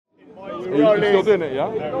You're still doing it, yeah?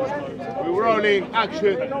 We're rolling,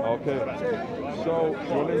 action.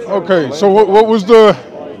 Okay. So what was the...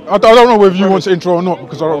 I don't know whether you want to intro or not,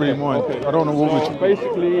 because I don't really mind. Okay. I don't know what so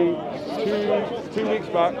basically, two weeks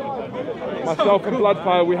back, myself and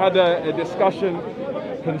Bloodfire, we had a discussion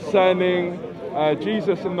concerning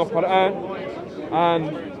Jesus in the Quran and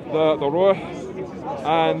the Ruh,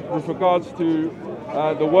 and with regards to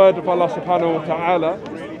the word of Allah subhanahu wa ta'ala.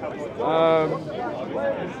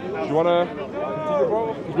 Do you want to continue,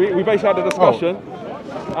 bro? We basically had a discussion,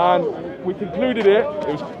 and we concluded it. It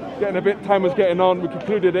was getting a bit, time was getting on. We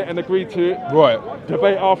concluded it and agreed to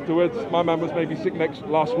debate afterwards. My man was maybe sick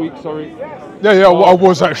last week, sorry. Yeah, I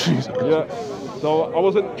was actually. Yeah, so I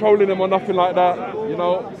wasn't trolling him or nothing like that. You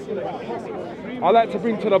know, I like to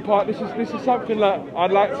bring to the part. This is something that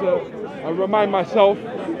I'd like to remind myself,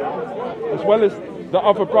 as well as the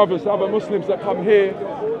other brothers, the other Muslims that come here,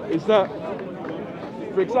 is that,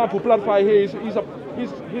 for example, Bloodfire here,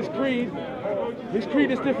 his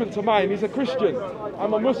creed is different to mine. He's a Christian.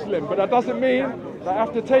 I'm a Muslim, but that doesn't mean that I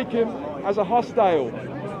have to take him as a hostile.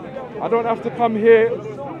 I don't have to come here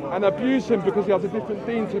and abuse him because he has a different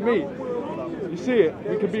deen to me. You see it?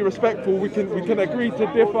 We can be respectful. We can agree to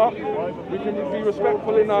differ. We can be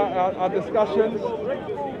respectful in our discussions,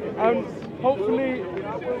 and hopefully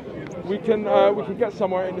we can get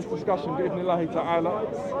somewhere in this discussion. Bi-idhnillahi ta'ala.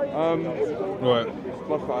 Right.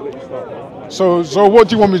 I'll let you start. So what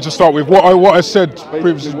do you want me to start with? What I said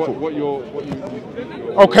previously.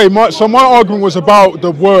 Okay, so my argument was about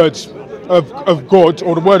the words of God,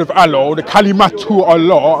 or the word of Allah, or the kalimatu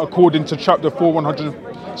Allah, according to chapter 4,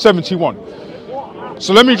 171.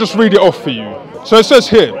 So let me just read it off for you. So it says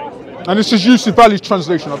here, and this is Yusuf Ali's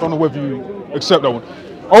translation. I don't know whether you accept that one.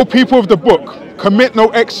 O people of the book, commit no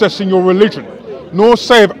excess in your religion, nor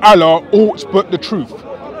say of Allah aught but the truth.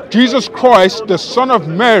 Jesus Christ, the Son of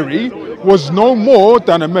Mary, was no more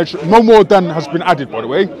than has been added, by the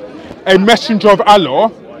way, a messenger of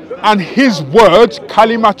Allah, and his words,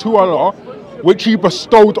 kalimatu Allah, which he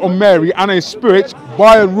bestowed on Mary and a spirit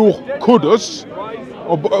by a Ruh Qudus,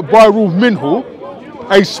 or by a Ruh Minhu,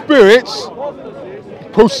 a spirit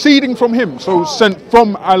proceeding from him, so sent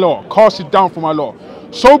from Allah, casted down from Allah.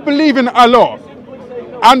 So believe in Allah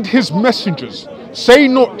and his messengers. Say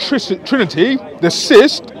not Trinity,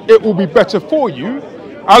 desist, it will be better for you.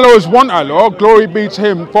 Allah is one Allah, glory be to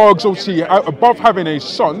him, far exalted above having a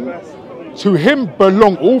son. To him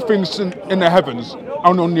belong all things in the heavens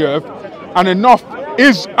and on the earth, and enough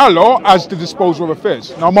is Allah as the disposer of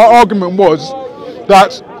affairs. Now my argument was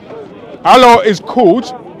that Allah is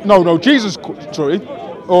called, Jesus,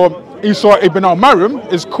 or Isa ibn al-Maryam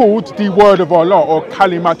is called the word of Allah, or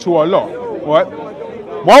kalimatu Allah, right?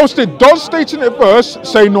 Whilst it does state in the verse,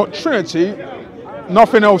 say not Trinity,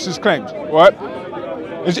 nothing else is claimed, right?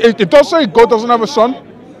 It does say God doesn't have a son,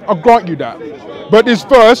 I'll grant you that. But this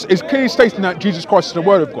verse is clearly stating that Jesus Christ is the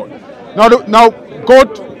word of God. Now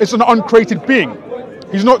God is an uncreated being.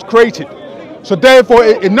 He's not created. So therefore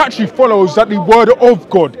it naturally follows that the word of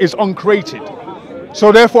God is uncreated.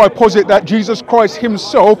 So therefore I posit that Jesus Christ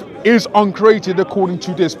himself is uncreated according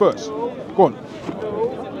to this verse. Go on.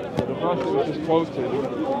 The verse that was just quoted,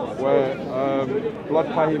 where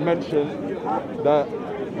Bloodfire mentioned that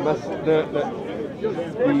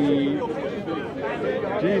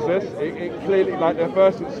Jesus, it clearly, like the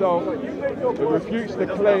verse itself, it refutes the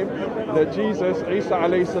claim that Jesus, Isa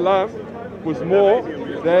alayhi salam, was more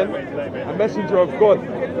than a messenger of God.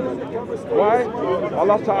 Why?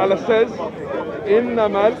 Allah Ta'ala says,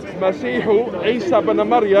 إِنَّمَا الْمَسِيحُ عِيسَى بْنَ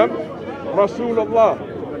مَرْيَمْ رَسُولُ اللَّهِ.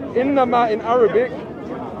 Innama in Arabic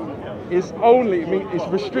is only, it's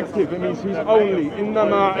restrictive, it means he's only.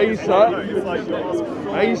 Innama Isa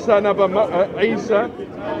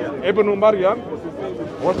ibn Maryam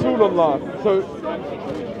Rasulullah. So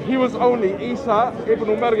he was only, Isa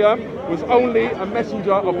ibn Maryam was only a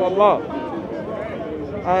messenger of Allah.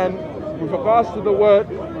 And with regards to the word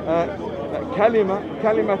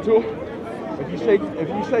kalimatu, if you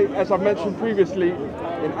say, as I mentioned previously,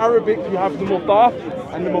 in Arabic you have the mudaf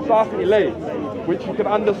and the mudaf ilayh, which you can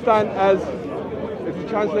understand as, if you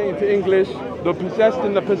translate into English, the possessed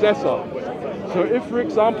and the possessor. So if, for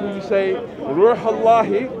example, you say Ruh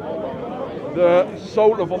Allahi, the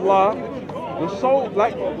soul of Allah, the soul,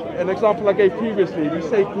 like an example I gave previously, we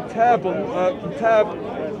say Kitabu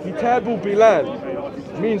Bilal,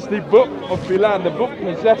 means the book of Bilal, the book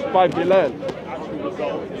possessed by Bilal.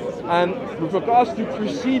 And with regards to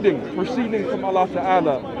proceeding from Allah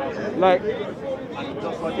Ta'ala, like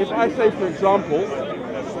if I say, for example,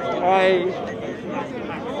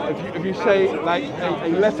 if you say like a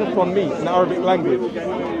letter from me in Arabic language,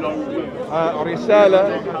 Risala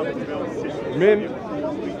min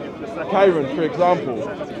Kyron, for example,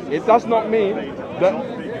 it does not mean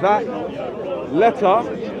that that letter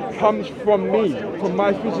comes from me, from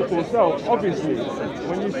my physical self. Obviously,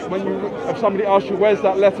 if somebody asks you, where's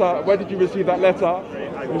that letter, where did you receive that letter,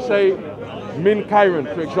 you say min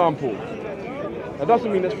Kyron, for example. That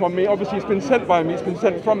doesn't mean it's from me. Obviously, it's been sent by me, it's been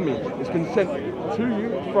sent from me, it's been sent to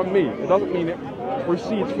you from me. It doesn't mean it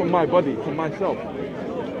proceeds from my body, from myself.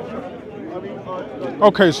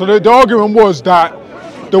 Okay, so the argument was that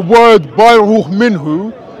the word Baruch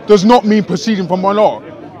Minhu does not mean proceeding from Allah.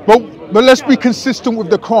 But let's be consistent with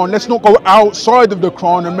the Quran. Let's not go outside of the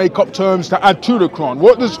Quran and make up terms to add to the Quran.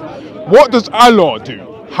 What does Allah do?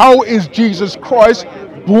 How is Jesus Christ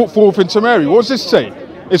brought forth into Mary? What does this say?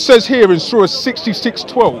 It says here in Surah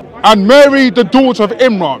 66:12, and Mary, the daughter of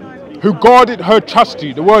Imran, who guarded her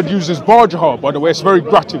chastity. The word uses Barjahar, by the way, it's a very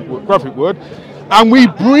graphic word. And we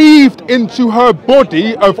breathed into her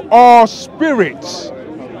body of our spirits.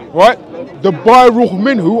 Right? The Baruch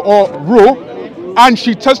Minhu, or Ruh, and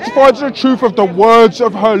she testified to the truth of the words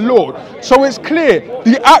of her Lord. So it's clear,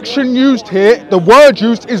 the action used here, the word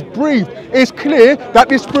used is breathed. It's clear that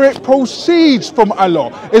the Spirit proceeds from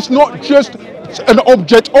Allah. It's not just an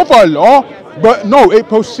object of Allah, but no, it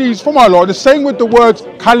proceeds from Allah. The same with the words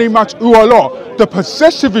Kalimat u Allah. The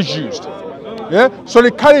possessive is used. Yeah? So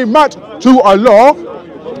the Kalimat to Allah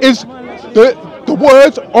is the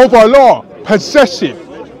words of Allah, possessive.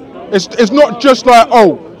 It's not just like,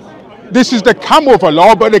 oh, this is the camel of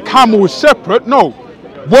Allah, but the camel is separate. No,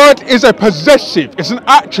 word is a possessive, it's an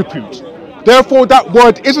attribute. Therefore, that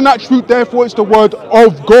word is an attribute, therefore it's the word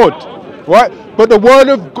of God. Right? But the word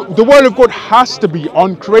of God has to be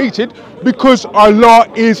uncreated because Allah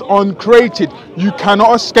is uncreated. You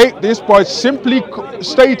cannot escape this by simply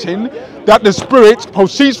stating that the Spirit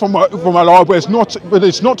proceeds from Allah, but it's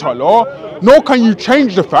not Allah. Nor can you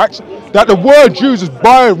change the fact that the word used is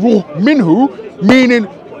Baruch Minhu, meaning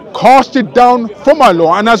casted down from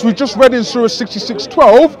Allah. And as we just read in Surah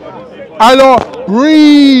 66:12, Allah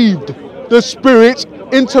breathed the Spirit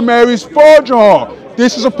into Mary's farjah.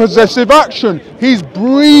 This is a possessive action. He's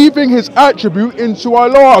breathing his attribute into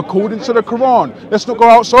Allah according to the Quran. Let's not go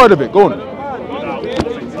outside of it. Go on.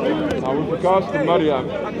 Now, with regards to Maryam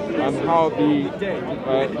and how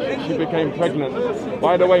she became pregnant.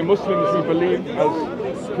 By the way, Muslims who believe as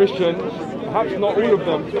Christians, perhaps not all of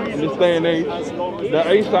them in this day and age, that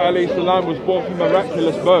Isa alayhi salam was born from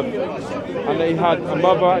miraculous birth, and that he had a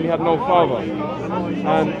mother and he had no father.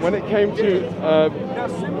 And when it came to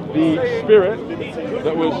the spirit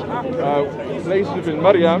that was placed within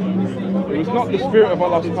Maryam, it was not the spirit of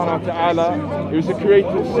Allah subhanahu wa ta'ala, it was a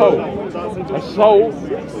created soul. A soul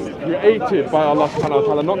created by Allah subhanahu wa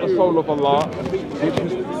ta'ala, not the soul of Allah, which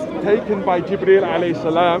was taken by Jibreel alayhi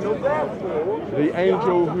salam, the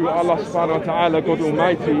angel who Allah subhanahu wa ta'ala, God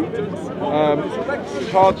Almighty,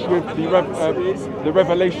 charged with the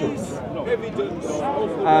revelation.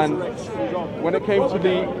 And when it came to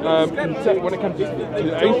Isa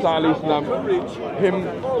alayhi salam,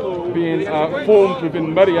 him being formed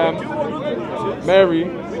within Mary,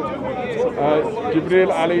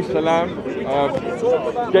 Jibreel alayhi salam,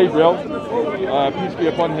 Gabriel, peace be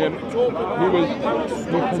upon him, he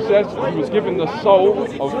was given the soul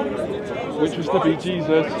of which was to be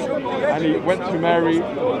Jesus, and he went to Mary,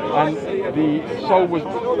 and the soul was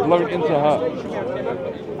blown into her,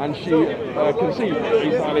 and she conceived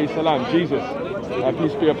Isa alayhi salam, Jesus,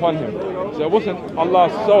 peace be upon him. So it wasn't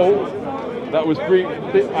Allah's soul that was breathed,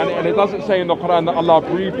 and it doesn't say in the Quran that Allah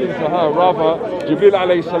breathed into her. Rather, Jibreel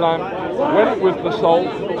alayhi salam went with the soul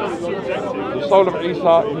of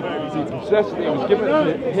Isa. He possessed it, it was given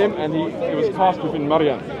to him, and it was cast within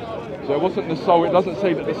Maryam. So it wasn't the soul. It doesn't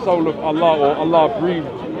say that the soul of Allah or Allah breathed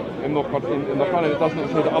in the Quran. It doesn't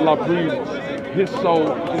say that Allah breathed His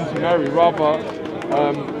soul into Mary. Rather,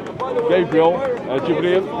 Gabriel,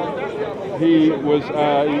 Jibreel, he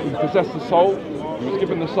possessed the soul. He was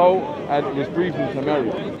given the soul, and it was breathed into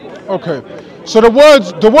Mary. Okay, so the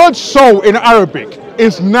word soul in Arabic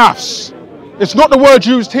is nafs. It's not the word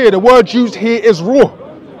used here. The word used here is ruh.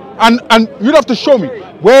 And you'd have to show me,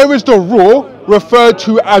 where is the ruh referred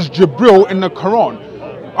to as Jibril in the Quran?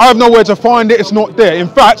 I have nowhere to find it, it's not there. In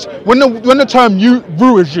fact, when the term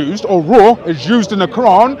ruh is used, or ruh is used in the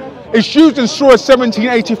Quran, it's used in Surah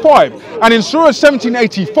 1785. And in Surah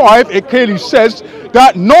 1785, it clearly says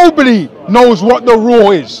that nobody knows what the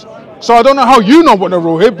ruh is. So I don't know how you know what the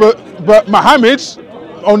ruh is, but Muhammad,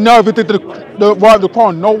 or neither did the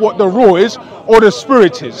Quran know what the ruh is or the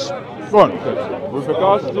spirit is. Go on. With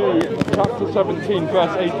regards to chapter 17,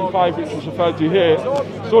 verse 85, which is referred to here,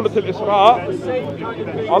 Surah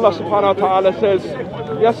Al-Isra, Allah subhanahu wa ta'ala says,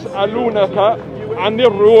 يَسْأَلُونَكَ عَنِ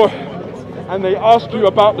الرُّوحِ, and they ask you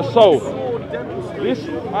about the soul. This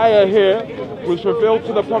ayah here was revealed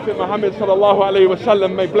to the Prophet Muhammad sallallahu alayhi wa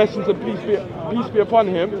sallam, may blessings and peace be upon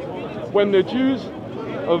him, when the Jews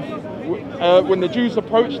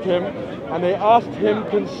approached him and they asked him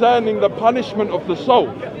concerning the punishment of the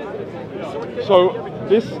soul. So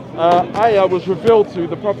this ayah was revealed to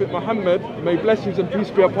the Prophet Muhammad, may blessings and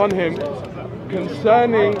peace be upon him,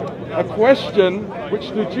 concerning a question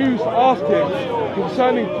which the Jews asked him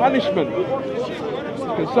concerning punishment,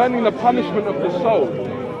 concerning the punishment of the soul.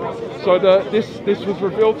 So this was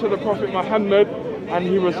revealed to the Prophet Muhammad, and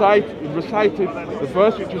he recited the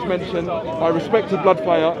verse which was mentioned by respected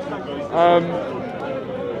Bloodfire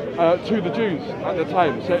to the Jews at the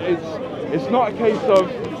time. So it's not a case of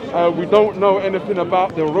we don't know anything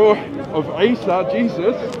about the ruh of Isa,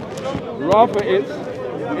 Jesus. Rather, it's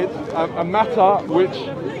a matter which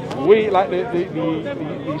we, like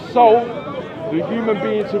the soul, the human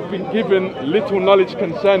beings have been given little knowledge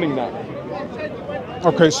concerning that.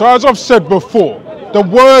 Okay, so as I've said before, the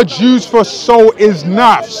word used for soul is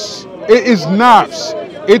nafs. It is nafs.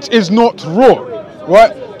 It is not ruh,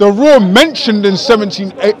 right? The ruh mentioned in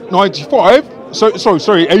 1795,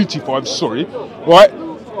 85, right?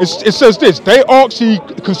 It says this, they ask thee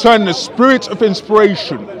concerning the spirit of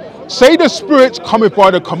inspiration. Say the spirit cometh by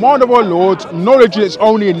the command of our Lord, knowledge is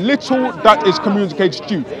only in little that is communicated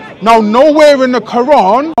to you. Now nowhere in the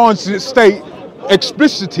Quran does it state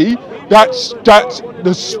explicitly that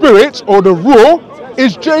the spirit or the ruh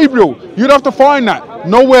is Gabriel. You'd have to find that.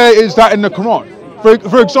 Nowhere is that in the Quran.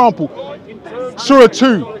 For example, Surah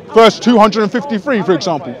 2, verse 253, for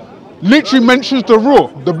example, literally mentions the ruh,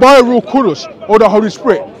 the Ruh Qudus, or the Holy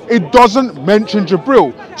Spirit. It doesn't mention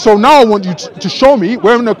Jibril. So now I want you to show me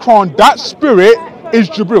where in the Quran that spirit is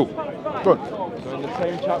Jibril. Go on. So in the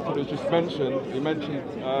same chapter that just mentioned, he mentioned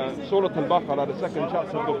Surah Al-Baqarah, the second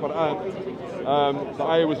chapter of the Quran. The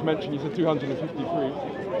ayah was mentioned, he said 253.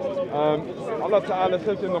 Allah Ta'ala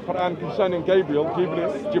says in the Quran concerning Jibril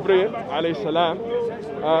alayhi salam,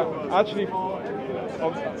 actually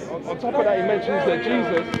on top of that he mentions that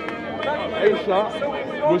Jesus, Isa,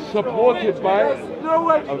 was supported by,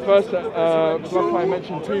 first Bloodfire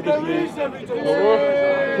mentioned previously, the Ruh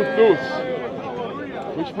Qudus,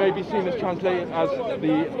 which may be seen as translated as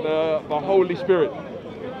the Holy Spirit.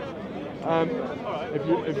 If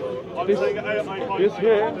this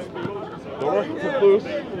here, the Ruh Qudus,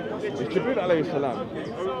 is Jibril alayhi salam.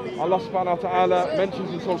 Allah subhanahu wa ta'ala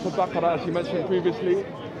mentions in Surah Al-Baqarah, as he mentioned previously,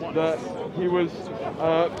 that he was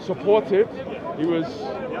supported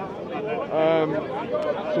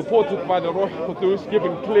by the Ruh Qudus,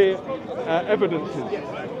 giving clear evidences.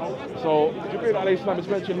 So Jibril alayhi salam is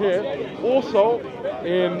mentioned here. Also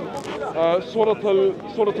in Surah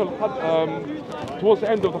towards the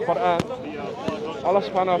end of the Quran, Allah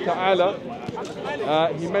subhanahu wa ta'ala,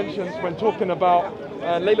 he mentions when talking about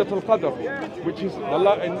Laylatul Qadr, which is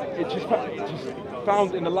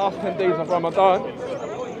found in the last 10 days of Ramadan.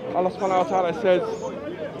 Allah subhanahu wa ta'ala says,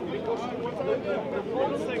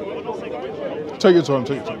 take your time.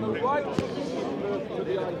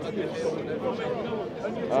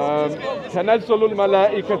 تنزل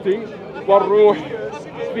الملائكة والروح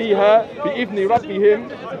فيها بإذن ربهم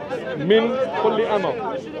من كل أمر.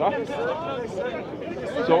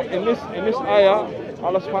 So in this ayah,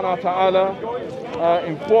 Allah subhanahu wa ta'ala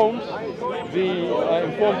informs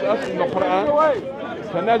us in the Quran,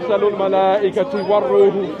 تنزل الملائكة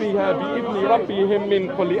والروح فيها بإذن ربهم من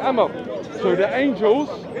كل أمر. So the angels,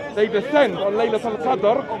 they descend on Laylatul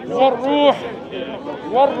Qadr.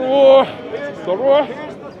 والروح. The ruh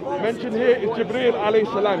mentioned here is Jibril alayhi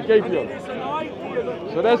salam, Gabriel.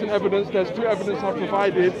 So there's two evidence I've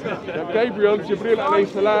provided that Jibril alayhi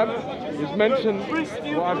salam is mentioned,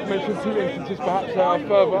 well, I've mentioned two instances, perhaps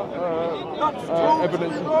further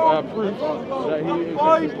evidence proof that he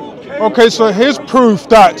is. Okay, so here's proof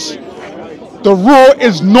that the ruh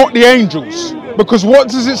is not the angels. Because what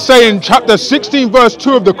does it say in chapter 16 verse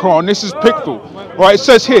 2 of the Quran? This is pivotal. Right, it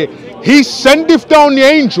says here, he sendeth down the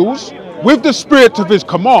angels with the spirit of his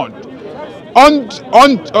command.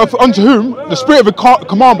 Unto whom, the spirit of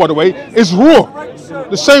command, by the way, is ruh.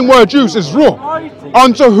 The same word used is ruh.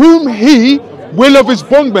 Unto whom he will of his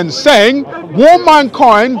bondmen, saying, warn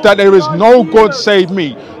mankind that there is no God save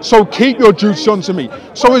me. So keep your duty unto me.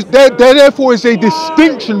 So there therefore is a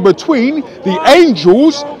distinction between the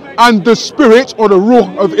angels and the spirit or the ruh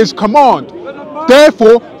of his command.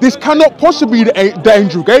 Therefore, this cannot possibly be the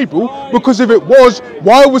angel Gabriel, because if it was,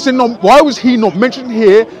 why was he not mentioned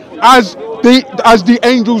here as the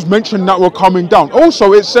angels mentioned that were coming down?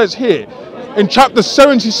 Also, it says here in chapter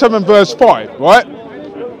 77, verse 5, right?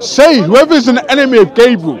 Say, whoever is an enemy of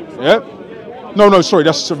Gabriel, yeah? No, sorry,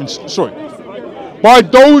 that's 7. Sorry. By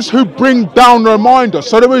those who bring down a reminder.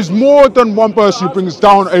 So there is more than one person who brings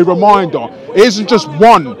down a reminder. It isn't just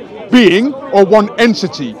one being or one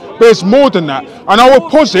entity, but it's more than that. And I will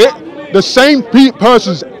posit the same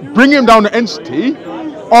persons bringing down the entity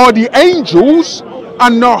are the angels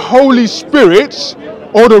and the Holy Spirits,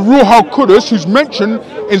 or the Ruach HaKodesh, who's mentioned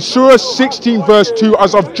in Surah 16 verse 2,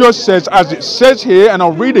 as I've just said, as it says here, and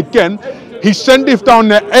I'll read again, he sendeth down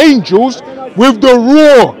the angels with the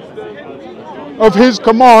Ruach of his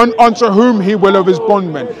command unto whom he will of his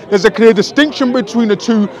bondmen. There's a clear distinction between the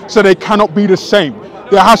two, so they cannot be the same.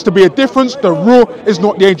 There has to be a difference. The Ruach is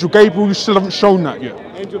not the angel Gabriel. You still haven't shown that yet.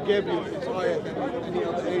 Angel Gabriel is higher than any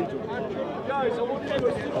other angel.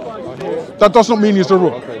 That does not mean he's the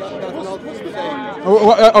Ruach. Okay.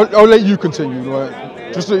 I'll let you continue.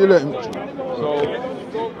 Right? Just let you let him. So,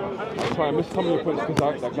 sorry, I missed some of your points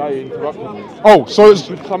because that guy interrupted me. Oh, so it's...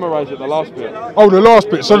 You should summarise it, the last bit. Oh, the last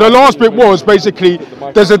bit. So the last bit was basically,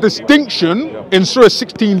 there's a distinction in Surah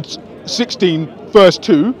 16 verse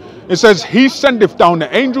 2. It says, he sendeth down the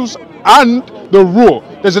angels and the Ruach.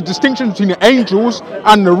 There's a distinction between the angels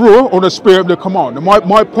and the Ruach, or the spirit of the command. And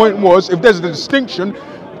my point was, if there's a distinction,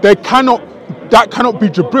 that cannot be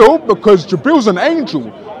Jibril, because Jibril's an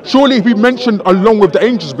angel. Surely he'd be mentioned along with the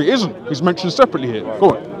angels, but he isn't. He's mentioned separately here.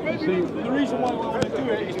 Go on. You see, the reason why we're going to do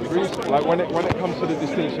it is because, like, when it comes to the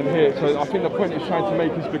distinction here, so I think the point he's trying to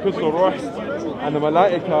make is because the Ruh and the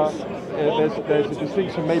Malaika, there's a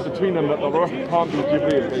distinction made between them, that the Ruh can't be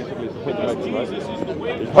Jibreel, basically, is the point you're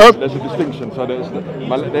making, right? There's a distinction, so there's the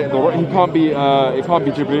Ruh, it can't be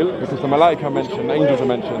Jibreel, because the Malaika are mentioned, the angels are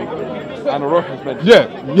mentioned, and the Ruh is mentioned.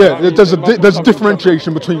 Yeah, there's a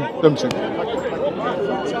differentiation between them two.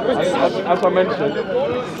 As I mentioned,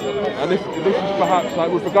 and this is perhaps,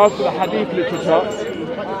 like, with regards to the hadith literature,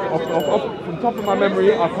 from top of my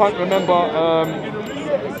memory, I can't remember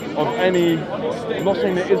of any, I'm not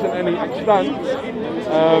saying there isn't any extant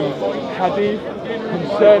hadith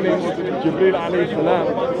concerning Jibreel alayhi salam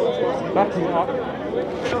backing up,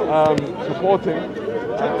 supporting,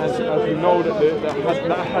 as we know that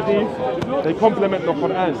the hadith, they complement the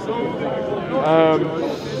Quran.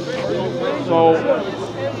 So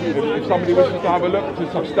if somebody wishes to have a look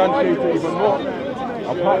to substantiate it even more,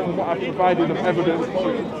 apart from what I've provided of evidence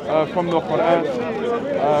from the Quran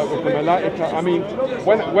with the Malaika, I mean,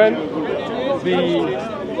 when the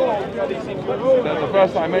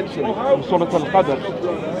verse I mentioned from Surah Al-Qadr,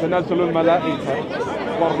 تنزل الملائكة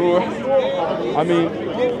والروح, I mean,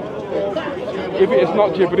 if it is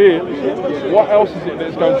not Jibreel, what else is it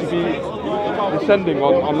that's going to be descending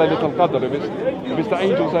on Laylat al-Qadr? If it's the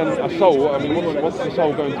angels and a soul, I mean, what's the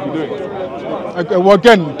soul going to be doing? Well,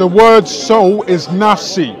 again, the word soul is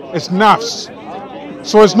nafsi. It's nafs.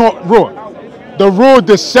 So it's not ruh. The ruh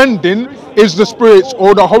descending is the spirits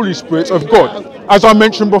or the Holy Spirits of God, as I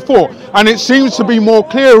mentioned before. And it seems to be more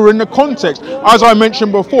clearer in the context. As I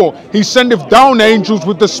mentioned before, he sendeth down angels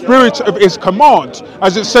with the spirit of his command,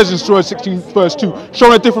 as it says in Surah 16 verse 2,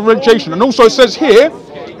 showing a differentiation. And also it says here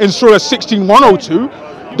in Surah 16:102,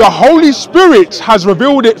 the Holy Spirit has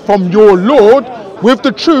revealed it from your Lord with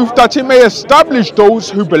the truth, that it may establish those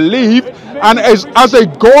who believe, and as a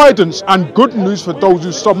guidance and good news for those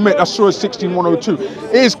who submit. That's Surah 16:102.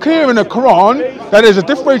 It is clear in the Quran that there's a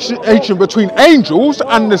differentiation between angels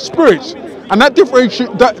and the spirits, and that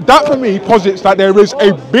differentiation, that for me posits that there is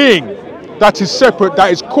a being that is separate,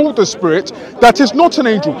 that is called the spirit, that is not an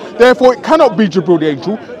angel. Therefore, it cannot be Jibril the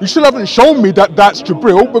angel. You still haven't shown me that that's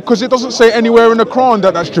Jibril, because it doesn't say anywhere in the Quran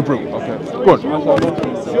that that's Jibril. Okay. Go on.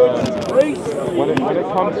 When it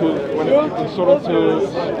comes to Surah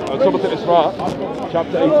Al-Isra,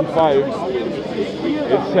 chapter 85,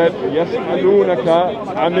 it said, يَسْأَلُونَكَ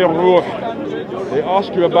عَنِ الرُّوحِ. They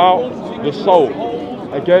ask you about the soul.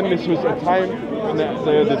 Again, this was a time when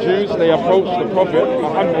the Jews, they approached the Prophet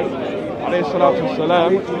Muhammad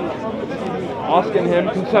والسلام, asking him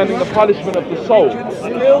concerning the punishment of the soul.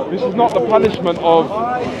 This is not the punishment of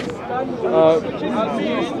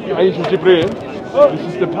Angel Jibreel.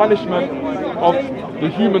 This is the punishment of the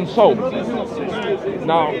human soul.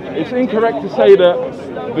 Now, it's incorrect to say that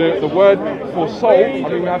the word for soul, I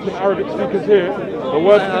mean, we have some Arabic speakers here, the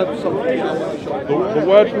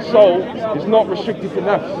word for soul is not restricted to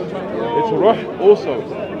nafs. It's ruh also.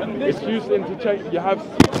 It's used interchange. You have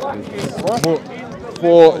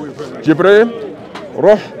for Jibreel,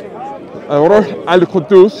 ruh, Ruh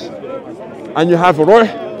al-Quddus, and you have Ruh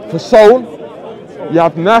for soul, you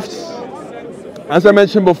have Nafs. As I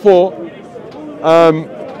mentioned before,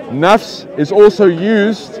 Nafs is also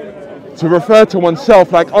used to refer to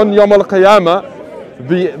oneself, like on Yawm al-Qiyamah,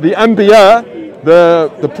 the Anbiya,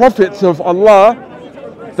 the prophets of Allah,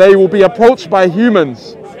 they will be approached by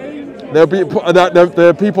humans. There'll be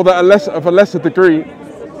the people that are of a lesser degree,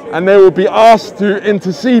 and they will be asked to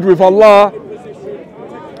intercede with Allah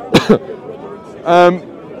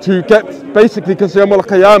to get, basically, because Yawm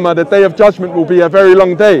al-Qiyamah, the day of judgment, will be a very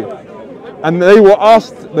long day. And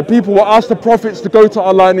the people will ask the prophets to go to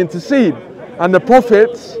Allah and intercede. And the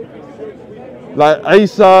prophets, like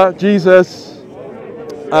Isa, Jesus,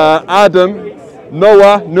 Adam,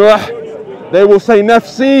 Noah, Nuh, they will say,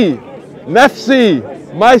 Nafsi, Nafsi,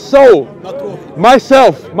 my soul,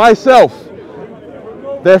 myself.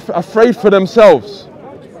 They're afraid for themselves.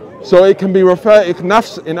 So it can be referred,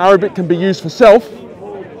 nafs in Arabic can be used for self.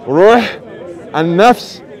 Ruh and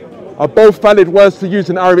nafs are both valid words to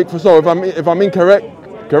use in Arabic for soul. If I'm incorrect,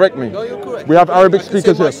 correct me. No, you're correct. We have Arabic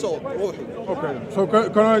speakers here. Okay, so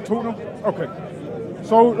can I talk now? Okay.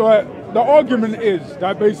 So the argument is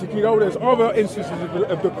that basically, there's other instances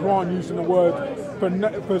of the Quran using the word for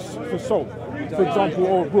soul, for example,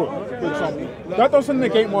 or ruh, for example. That doesn't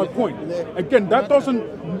negate my point. Again, that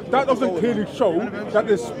doesn't clearly show that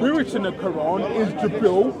the spirit in the Quran is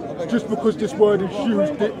Jibril just because this word is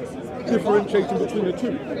used, differentiating between the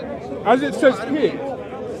two. As it says here,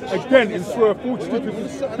 again in Surah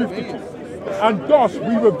 42-52, and thus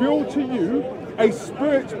we reveal to you a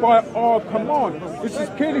spirit by our command. This is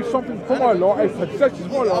clearly something from Allah, a possession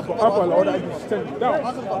of Allah that is sent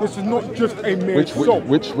down. This is not just a mere soul.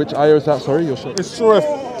 Which ayah is that? Sorry, it's Surah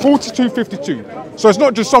 42-52. So it's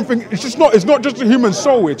not just something. It's not just a human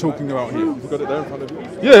soul we're talking about here. You've got it there in front of you.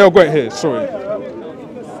 Yeah, I'll go here. Sorry,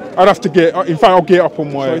 I'd have to get. In fact, I'll get up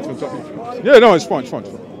on my. Sorry to interrupt you. Yeah, no, it's fine. It's fine.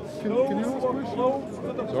 Can you ask questions?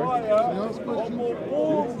 Sorry? Can you ask questions? No,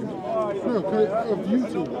 of you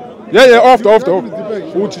two. Yeah, after. 42.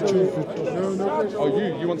 No question. Oh,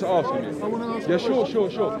 you want to ask me? I want to ask. Yeah,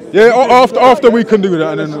 sure. Yeah, after we can do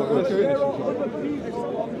that, and then.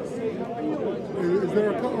 Is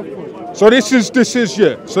there a cut-off point? So this is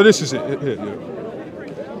yeah. So this is it here. Yeah.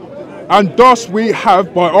 And thus we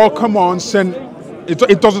have by our command sent.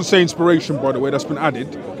 It doesn't say inspiration, by the way. That's been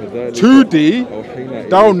added. To thee,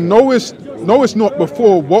 thou knowest not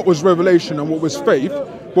before what was revelation and what was faith.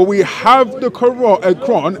 But we have the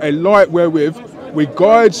Quran, a light wherewith we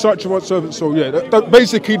guide such of our servants. So yeah, that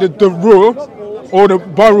basically the ruh or the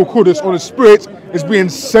Baruch Qudus or the spirit is being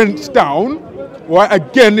sent down. Right?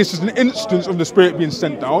 Again, this is an instance of the spirit being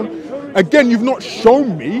sent down. Again, you've not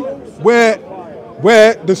shown me where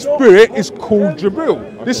the spirit is called Jibril.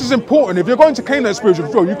 Okay. This is important. If you're going to claim that spirit of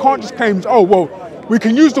Jibril, you can't just claim, oh well, we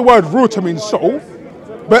can use the word ruh to mean soul.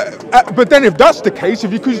 But then if that's the case,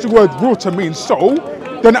 if you use the word ruh to mean soul,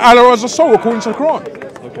 then Allah has a soul according to the Quran.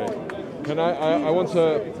 Okay. Can I want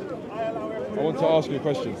to ask you a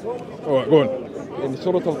question. All right, go on. In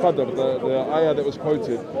Surah Al-Qadr, the ayah that was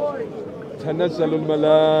quoted, تَنَزَّلُ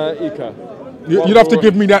الْمَلَائِكَةِ. You'd have to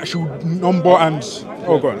give me the actual number and.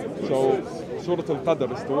 Oh, go on. So Surah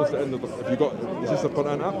Al-Qadr is towards the end of the. Have you got? Is this the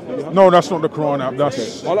Quran app? No, that's not the Quran app. That's.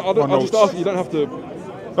 Okay. I'll just ask you. You don't have to.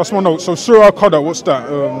 That's my notes. So Surah Al-Qadr, what's that?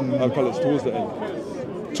 Al-Qadr, it's towards the end.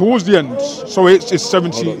 Towards the end. So it's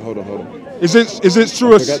 70. Hold on. Is it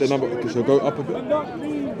Surah? Forget the number. Okay, so go up a bit.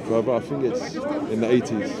 Go over. I think it's in the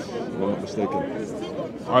 80s, if I'm not mistaken.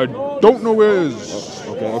 I don't know where it is.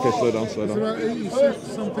 Okay, slow down. It's about 86,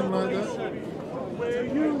 something like that.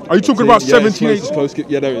 Are you talking about 78? It's close.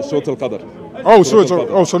 Yeah, there it is. Surah Al-Qadr. Oh,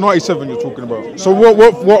 so 97 you're talking about. So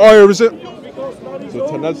what ayah is it? So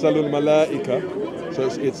Tanazzalul Malaika. So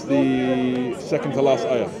it's the second to last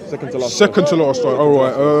ayah. Second to last ayah. All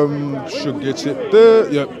right. Should get it there.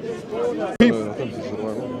 Yep.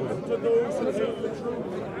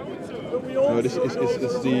 No, it's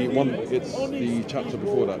the one. It's the chapter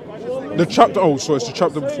before that. The chapter. Oh, so it's the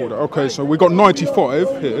chapter before that. Okay, so we got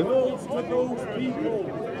 95 here.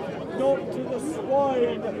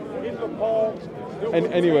 And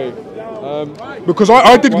anyway, because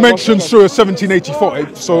I did mention Surah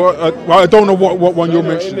 1785, so I don't know what one you're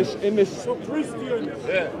mentioning. In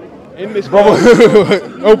this brother,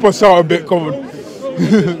 help us out a bit. Come on.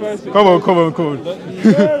 come on.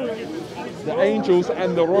 The angels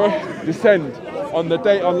and the Ruh descend on the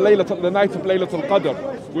night of Laylatul Qadr,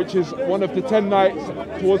 which is one of the 10 nights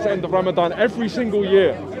towards the end of Ramadan every single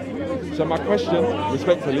year. So my question,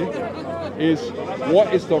 respectfully, is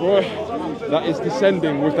what is the Ruh that is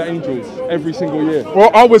descending with the angels every single year?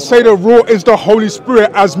 Well, I would say the Ruh is the Holy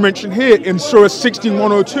Spirit, as mentioned here in Surah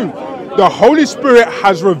 16:102. The Holy Spirit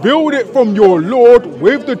has revealed it from your Lord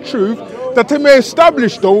with the truth, that they may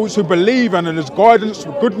establish those who believe, and as guidance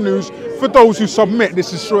for good news for those who submit.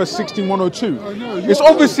 This is Surah 16:102. It's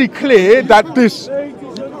obviously clear that this...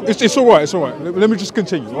 It's all right, it's all right. Let me just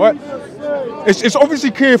continue, all right? It's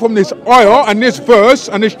obviously clear from this ayah and this verse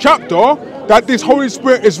and this chapter that this Holy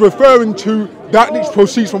Spirit is referring to that which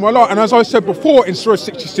proceeds from Allah. And as I said before in Surah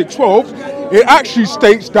 66:12, it actually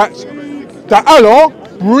states that Allah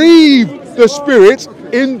breathed the Spirit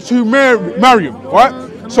into Maryam, right?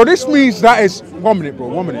 So this means that is... 1 minute, bro,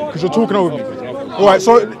 1 minute, because you're talking over me. All right,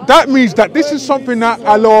 so that means that this is something that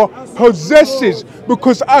Allah possesses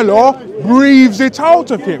because Allah breathes it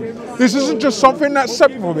out of him. This isn't just something that's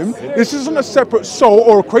separate from him. This isn't a separate soul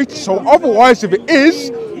or a created soul. Otherwise, if it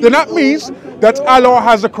is, then that means that Allah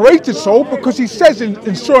has a created soul, because he says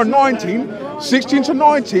in Surah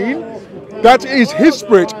 16-19, that is his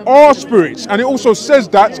spirit, our spirits. And it also says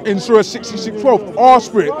that in Surah 66:12, our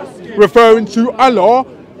spirit, referring to Allah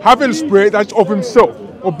having a spirit that's of himself,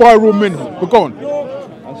 or by Ruh minhu. But go on.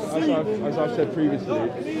 As I've said previously,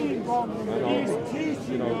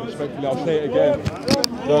 and respectfully, I'll say it again,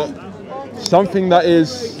 that something that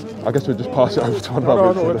is... I guess we'll just pass it over to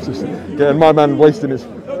another. No, just getting my man wasting his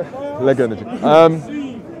leg energy.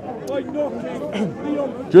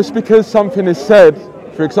 Just because something is said,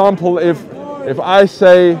 for example, if I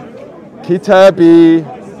say kitabi,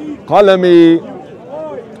 qalami,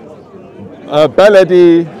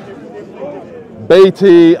 baladi,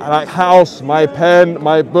 Baiti, like house, my pen,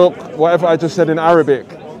 my book, whatever I just said in Arabic,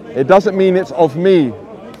 it doesn't mean it's of me.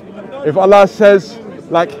 If Allah says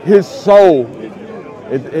like his soul,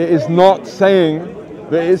 it is not saying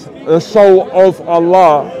that it's the soul of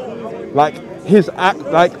Allah, like his act,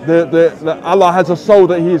 like the Allah has a soul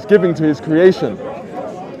that he is giving to his creation.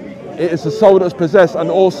 It is a soul that's possessed.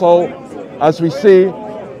 And also, as we see,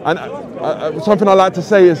 and something I like to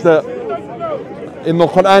say is that in the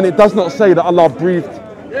Quran, it does not say that Allah breathed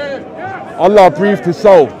his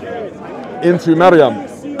soul into Maryam.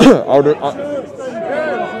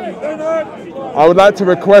 I would like to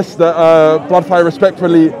request that Bloodfire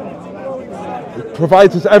respectfully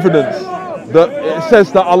provides us evidence that it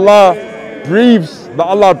says that Allah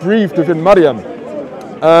breathed within Maryam.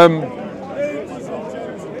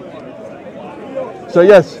 So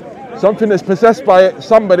yes, something that's possessed by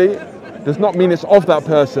somebody does not mean it's of that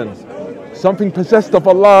person. Something possessed of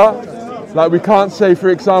Allah, like we can't say, for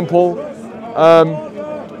example,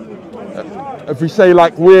 if we say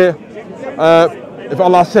like if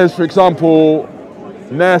Allah says, for example,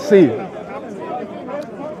 Nasi,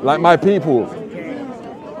 like my people,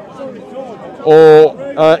 or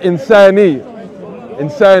Insani,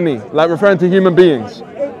 like referring to human beings,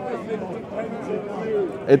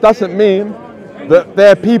 it doesn't mean that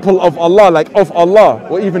they're people of Allah, like of Allah,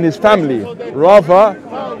 or even his family. Rather,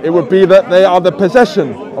 it would be that they are the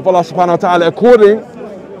possession of Allah subhanahu wa ta'ala according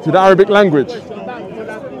to the Arabic language.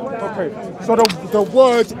 Okay, so the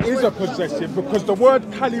word is a possessive, because the word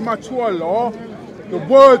kalimatu Allah, the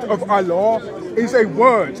word of Allah, is a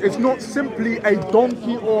word. It's not simply a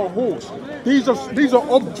donkey or a horse. These are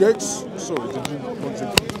objects. Sorry, did you want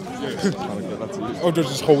to? Yeah. I'll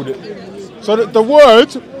just hold it. So the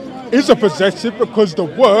word is a possessive because the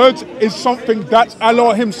word is something that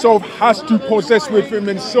Allah himself has to possess within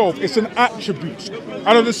himself. It's an attribute.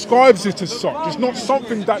 Allah describes it as such. It's not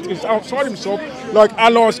something that is outside himself, like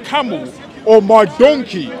Allah's camel or my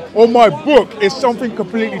donkey or my book. Is something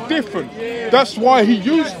completely different. That's why he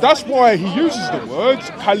uses the words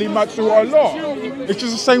kalimatu Allah. It's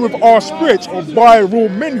just the same with our spirit, or by Ruh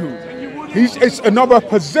minhu. It's another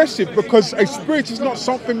possessive, because a spirit is not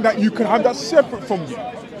something that you can have that's separate from you.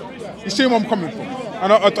 You see where I'm coming from?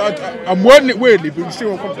 And I'm wording it weirdly, but you see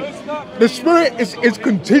where I'm coming from. The spirit is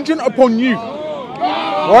contingent upon you.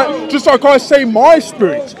 Right? Just like I say, my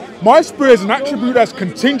spirit is an attribute that's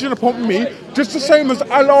contingent upon me, just the same as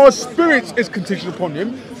Allah's spirit is contingent upon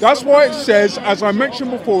him. That's why it says, as I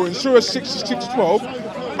mentioned before in Surah 66:12,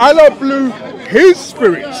 Allah blew his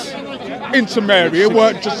spirit into Mary. It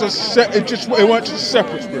weren't just a separate spirit.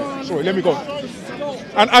 Sorry, let me go on.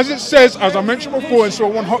 And as it says, as I mentioned before in Surah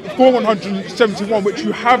 171, which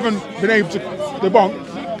you haven't been able to debunk,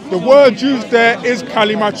 the word used there is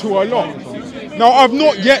kalimatu Allah. Now, I've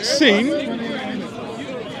not yet seen...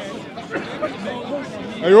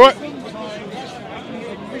 Are you right?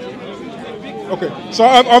 Okay, so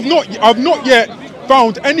I've not yet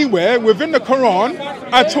found anywhere within the Quran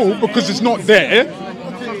at all, because it's not there,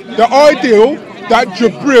 the ideal that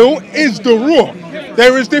Jibril is the Ruh.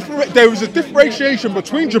 there is a differentiation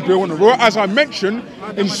between Jibril and the Ruh, as I mentioned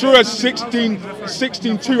in Surah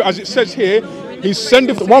 16:2, as it says here. He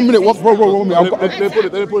sendeth. 1 minute, bro. 1 minute. They put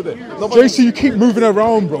it there. No, JC, you keep moving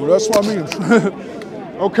around, bro. That's what I mean.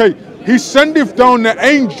 Okay. He sendeth down the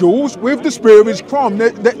angels with the spirit of his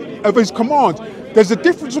of his command. There's a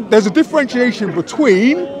difference. There's a differentiation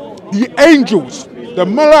between the angels, the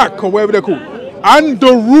malak or whatever they're called, and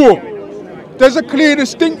the ruh. There's a clear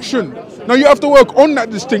distinction. Now you have to work on that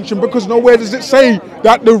distinction, because nowhere does it say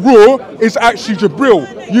that the ruh is actually Jibril.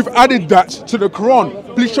 You've added that to the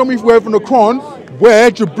Quran. Please show me where in the Quran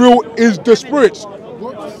where Jibril is the spirit.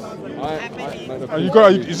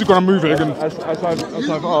 Is he gonna move it again? As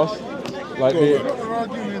I've asked, like You're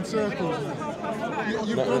arguing in circles.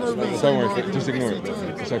 don't worry, just ignore it.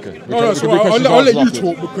 It's okay. No, that's all right. I'll let you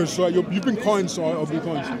talk, because you've been kind, so I'll be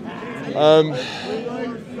kind.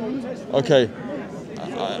 Okay.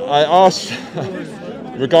 I asked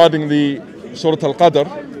regarding the Surah Al-Qadr,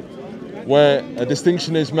 where a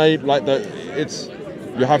distinction is made, like that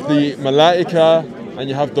you have the Malaika and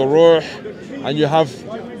you have the Ruh and you have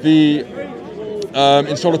the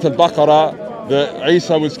in Surah Al-Baqarah that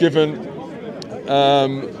Isa was given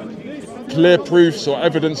clear proofs or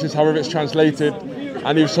evidences, however it's translated,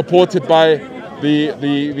 and he was supported by the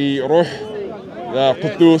Ruh, the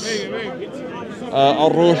Quddus,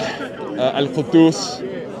 Al-Ruh, Al-Quddus.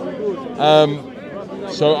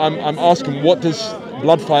 So I'm asking, what does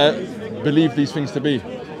Bloodfire believe these things to be?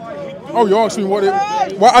 Oh, you're asking what it...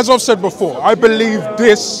 Well, as I've said before, I believe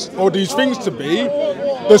this or these things to be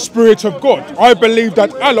the Spirit of God. I believe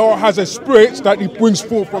that Allah has a spirit that He brings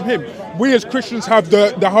forth from Him. We as Christians have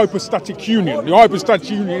the hypostatic union. The hypostatic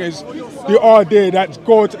union is the idea that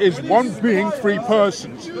God is one being, three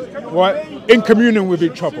persons, right, in communion with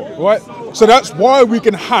each other, right? So that's why we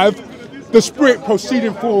can have the Spirit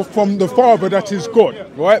proceeding forth from the Father, that is God,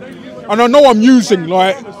 right? And I know I'm using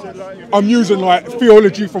like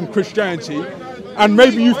theology from Christianity, and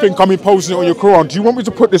maybe you think I'm imposing it on your Quran. Do you want me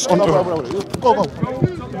to put this on? Go.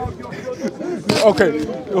 Okay,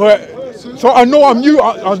 right. So I know I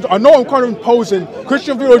know I'm kind of imposing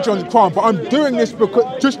Christian theology on the Quran, but I'm doing this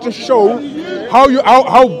because just to show how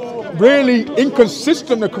really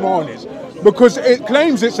inconsistent the Quran is. Because it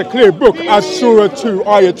claims it's a clear book, as Surah 2,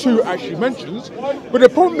 Ayah 2 actually mentions. But the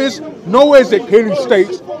problem is, nowhere it clearly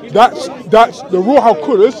states that the Ruh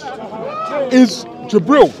al-Qudus is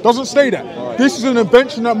Jibril. Doesn't say that. This is an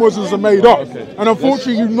invention that Muslims have made up. And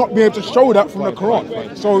unfortunately, you've not been able to show that from the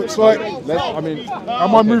Quran. So it's like,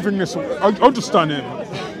 am I moving this? I'll just stand here.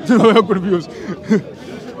 I'm going to be honest.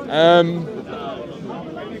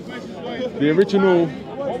 The original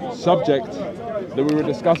subject that we were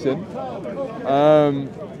discussing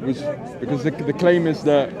was because the claim is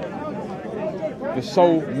that the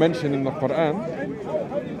soul mentioned in the Quran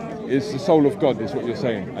is the soul of God, is what you're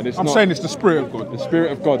saying, and I'm saying it's the Spirit of God. The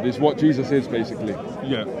Spirit of God is what Jesus is, basically.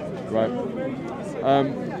 Yeah. Right.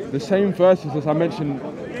 The same verses as I mentioned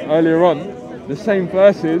earlier on, the same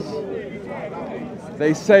verses,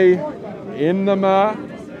 they say, Innama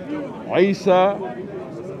Isa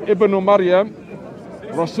ibn Maryam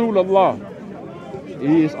Rasulullah.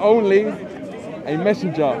 He is only a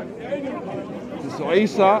messenger. So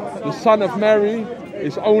Isa, the son of Mary,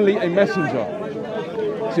 is only a messenger.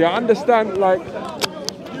 See, I understand, like,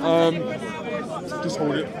 just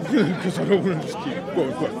hold it, because I don't want to just keep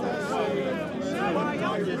going.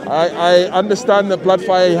 I understand that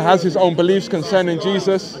Bloodfire has his own beliefs concerning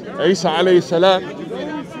Jesus, Isa alayhi salam,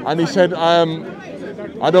 and he said, I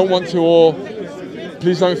don't want to, or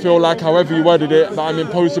please don't feel like, however you worded it, that I'm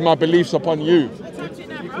imposing my beliefs upon you,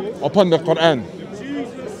 upon the Quran.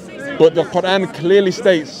 But the Quran clearly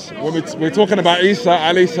states, when we're talking about Isa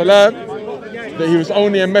alayhi salam, that he was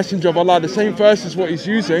only a messenger of Allah. The same verse is what he's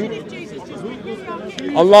using.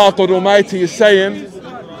 Allah God Almighty is saying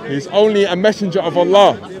he's only a messenger of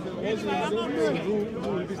Allah.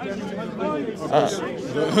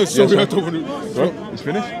 Sorry, I don't want to... It's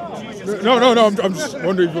finished? No, I'm just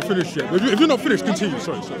wondering if you're finished yet. If you're not finished, continue.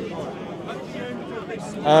 Sorry.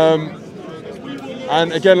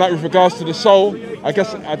 And again, like with regards to the soul, I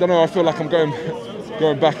guess, I don't know, I feel like I'm going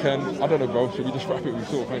back, and I don't know, bro, should we just wrap it with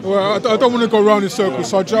sort of... Well, I don't want to go around in circles,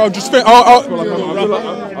 so I'll just... I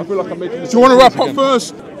feel like I'm making... Do you want to wrap up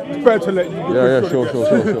first? It's better to let you... Yeah, sure.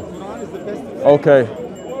 Okay,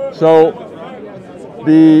 so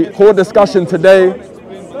the core discussion today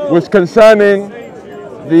was concerning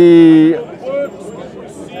the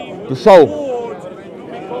soul.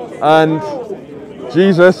 And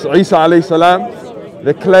Jesus, Isa alayhi salam,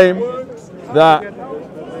 they claim that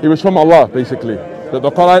he was from Allah, basically. That the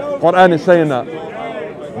Quran is saying that.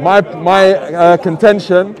 my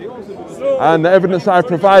contention and the evidence that I've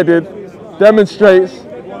provided demonstrates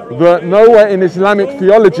that nowhere in Islamic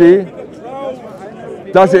theology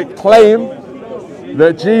does it claim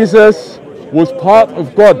that Jesus was part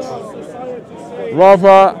of God.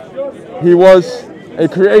 Rather, he was a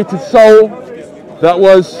created soul that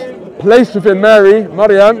was placed within Maryam,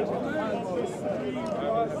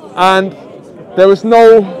 and there's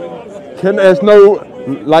no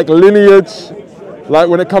like lineage, like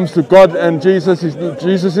when it comes to God and Jesus.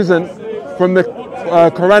 Jesus isn't from the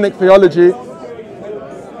Quranic theology,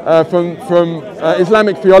 from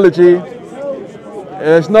Islamic theology.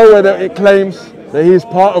 There's nowhere that it claims that he is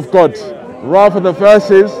part of God. Rather, the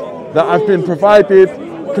verses that have been provided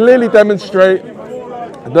clearly demonstrate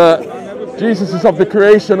that Jesus is of the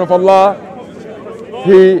creation of Allah.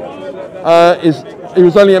 He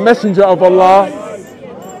was only a messenger of Allah,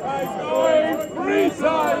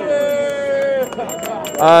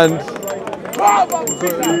 and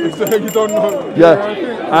you don't know. yeah,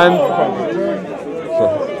 and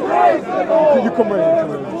You come in.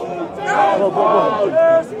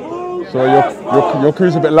 so your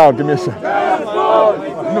crew's a bit loud. Give me a sec. No.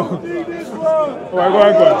 All right, go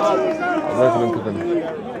ahead. I'm waiting for them.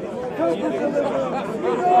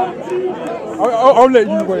 I'll let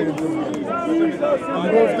you wait. You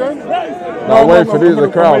both done? No, wait for the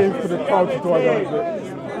crowd. I'm waiting for the crowd to die down a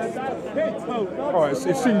bit. All right, it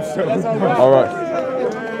seems so. All right.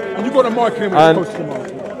 And you got a mic in when you close to the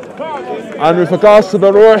mic. And with regards to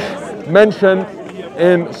the ruh mentioned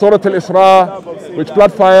in Surah Al-Isra, which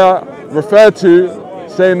Bloodfire referred to,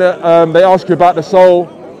 saying that they ask you about the soul,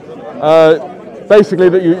 basically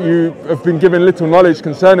that you have been given little knowledge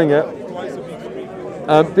concerning it.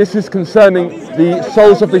 This is concerning the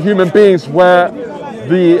souls of the human beings, where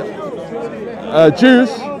the Jews,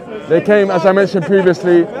 they came, as I mentioned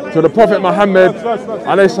previously, to the Prophet Muhammad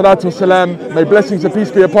ﷺ, may blessings and peace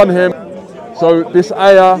be upon him. So this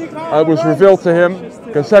ayah was revealed to him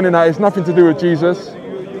concerning that. It's nothing to do with Jesus.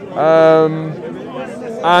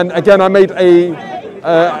 And again, I made in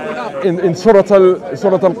Surah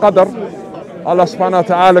Al-Qadr, Allah subhanahu wa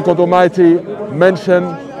ta'ala, God Almighty,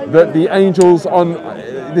 mentioned that the angels on,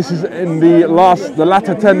 this is in the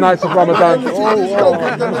latter 10 nights of Ramadan. Come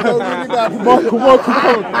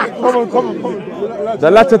on.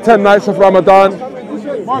 The latter 10 nights of Ramadan,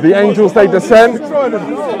 the angels, they descend,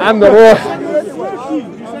 and the ruh.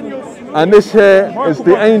 And this here is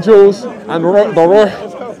the angels and the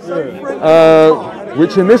ruh,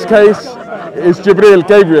 which in this case is Gabriel.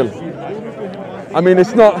 I mean,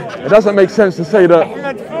 it doesn't make sense to say that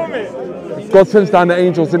God sends down the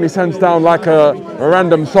angels and he sends down like a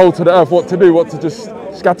random soul to the earth. What to do? What, to just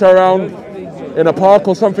scatter around in a park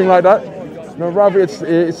or something like that? No, rather it's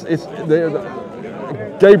the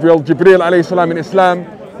Jibreel alayhi salam in Islam.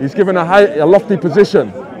 He's given a lofty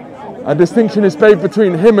position. A distinction is made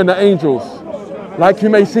between him and the angels. Like you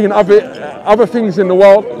may see in other things in the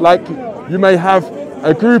world, like you may have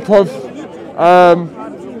a group of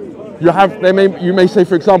you may say,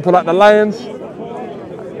 for example, like the lions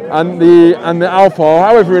and the alpha, or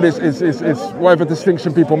however it is whatever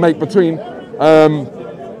distinction people make between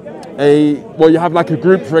you have like a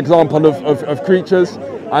group, for example, of creatures,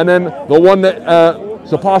 and then the one that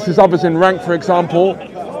surpasses others in rank, for example,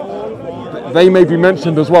 they may be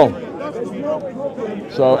mentioned as well.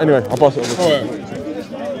 So anyway, I'll pass it over.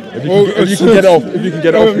 If you can get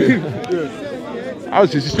it off, here. I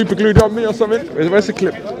was just super glued on me or something. Where's the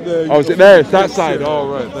clip? Oh, is it there? It's that side. Oh,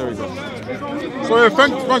 right. There we go. So yeah,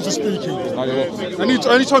 thanks for speaking.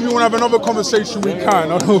 Anytime you want to have another conversation, we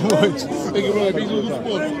can. I don't mind.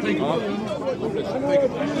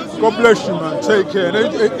 God bless you, man. Take care.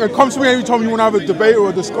 It comes to me anytime you want to have a debate or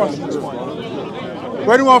a discussion. It's fine.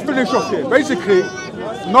 But anyway, I'll finish off here. Basically,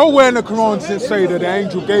 nowhere in the Quran does it say that the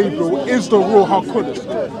angel Gabriel is the Ruh HaQudus.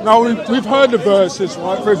 Now, we've heard the verses,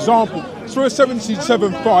 right? For example, Surah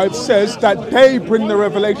 77:5 says that they bring the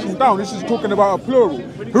revelation down. This is talking about a plural.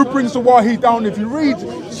 Who brings the Wahi down? If you read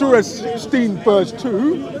Surah 16 verse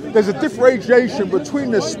 2, there's a differentiation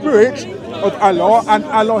between the spirit of Allah and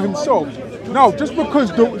Allah himself. Now, just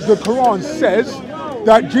because the Quran says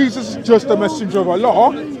that Jesus is just a messenger of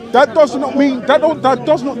Allah, that does not mean, that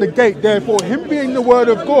does not negate, therefore, him being the word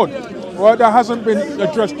of God. Right, that hasn't been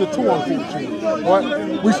addressed at all, unfortunately. Right,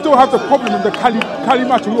 we still have the problem of the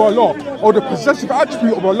kalimatu Allah, or the possessive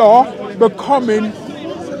attribute of Allah, becoming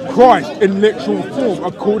Christ in literal form,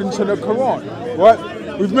 according to the Quran. Right,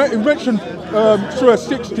 we've mentioned Surah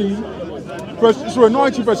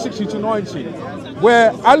 90, verse 60 to 90,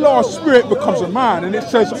 where Allah's spirit becomes a man, and it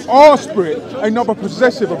says our spirit, another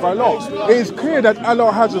possessive of Allah. It is clear that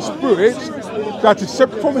Allah has a spirit that is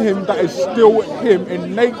separate from him, that is still him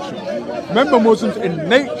in nature. Remember, Muslims, in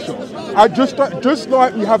nature, just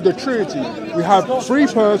like we have the Trinity, we have three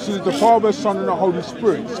persons, the Father, Son, and the Holy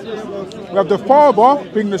Spirit. We have the Father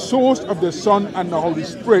being the source of the Son and the Holy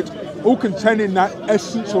Spirit, all containing that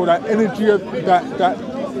essence or that energy of that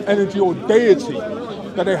energy or deity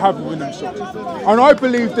that they have within themselves. And I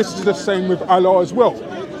believe this is the same with Allah as well.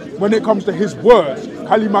 When it comes to his words,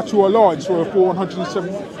 Kalimatu Allah in Surah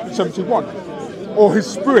 471, or his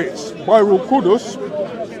spirits, Bayrul Qudus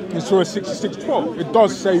in Surah 66:12, it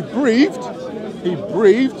does say breathed, he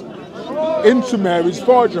breathed into Mary's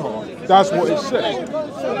Fajr. That's what it says.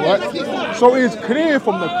 Right? So it is clear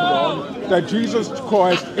from the Quran that Jesus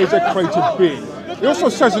Christ is a created being. It also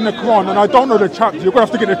says in the Quran, and I don't know the chapter, you're going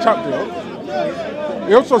to have to get the chapter.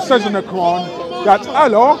 It also says in the Quran that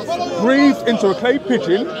Allah breathed into a clay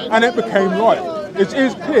pigeon and it became life. It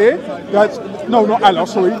is clear that, no, not Allah,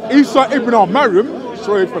 sorry, Isa ibn al-Maryam,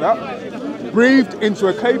 sorry for that, breathed into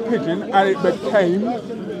a clay pigeon and it became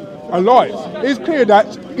alive. It's clear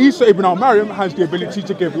that Isa ibn al-Maryam has the ability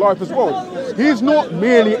to give life as well. He is not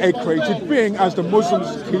merely a created being as the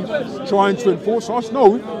Muslims keep trying to enforce us.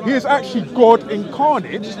 No, he is actually God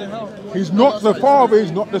incarnate. He's not the Father,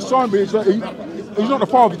 he's not the Son, but he's not the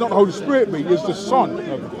Father, he's not the Holy Spirit, but he is the Son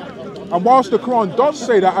of God. And whilst the Quran does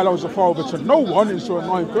say that Allah is the Father to no one in Surah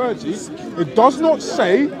 9:30, it does not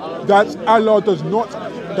say that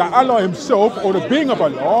Allah himself or the being of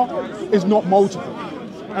Allah is not multiple.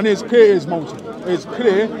 And it's clear it's multiple. It's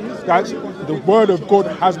clear that the Word of God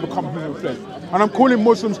has become human flesh. And I'm calling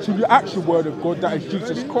Muslims to the actual Word of God, that is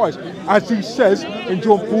Jesus Christ. As he says in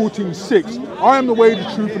John 14:6, I am the way, the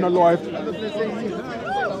truth, and the life.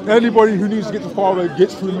 Anybody who needs to get to the Father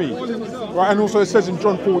gets through me. Right? And also it says in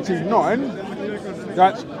John 14:9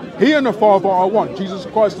 that he and the Father are one. Jesus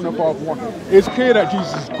Christ and the Father are one. It's clear that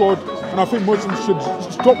Jesus is God. And I think Muslims should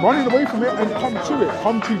stop running away from it and come to it.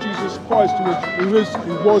 Come to Jesus Christ, who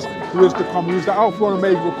was, who is to come. Who is the Alpha and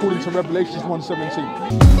Omega according to Revelations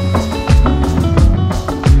 1:17.